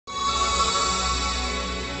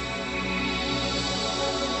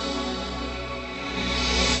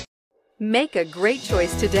Make a great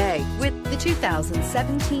choice today with the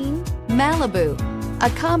 2017 Malibu. A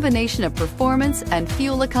combination of performance and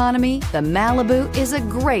fuel economy, the Malibu is a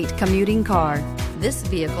great commuting car. This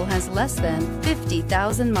vehicle has less than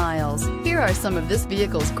 50,000 miles. Here are some of this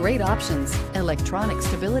vehicle's great options: electronic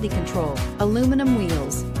stability control, aluminum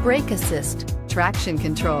wheels, brake assist, traction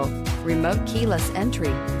control, remote keyless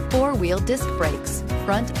entry, four-wheel disc brakes,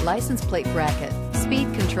 front license plate bracket, speed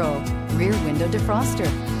control, rear window defroster,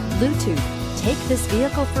 Bluetooth. Take this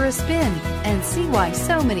vehicle for a spin and see why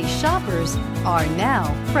so many shoppers are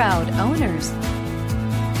now proud owners.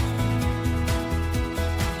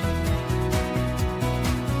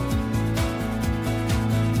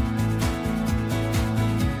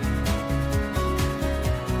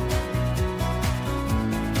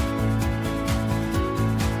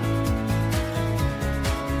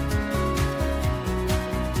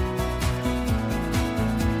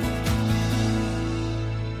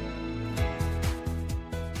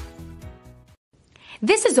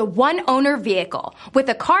 This is a one-owner vehicle with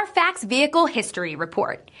a Carfax Vehicle History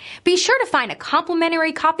Report. Be sure to find a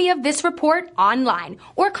complimentary copy of this report online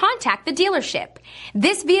or contact the dealership.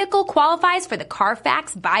 This vehicle qualifies for the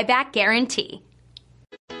Carfax Buyback Guarantee.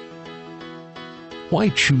 Why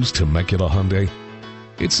choose Temecula Hyundai?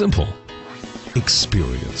 It's simple.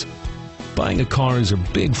 Experience. Buying a car is a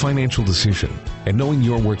big financial decision, and knowing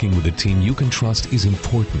you're working with a team you can trust is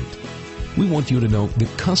important. We want you to know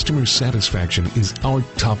that customer satisfaction is our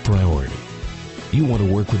top priority. You want to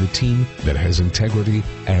work with a team that has integrity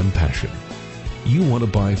and passion. You want to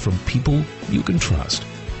buy from people you can trust.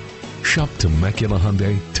 Shop Temecula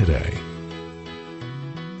Hyundai today.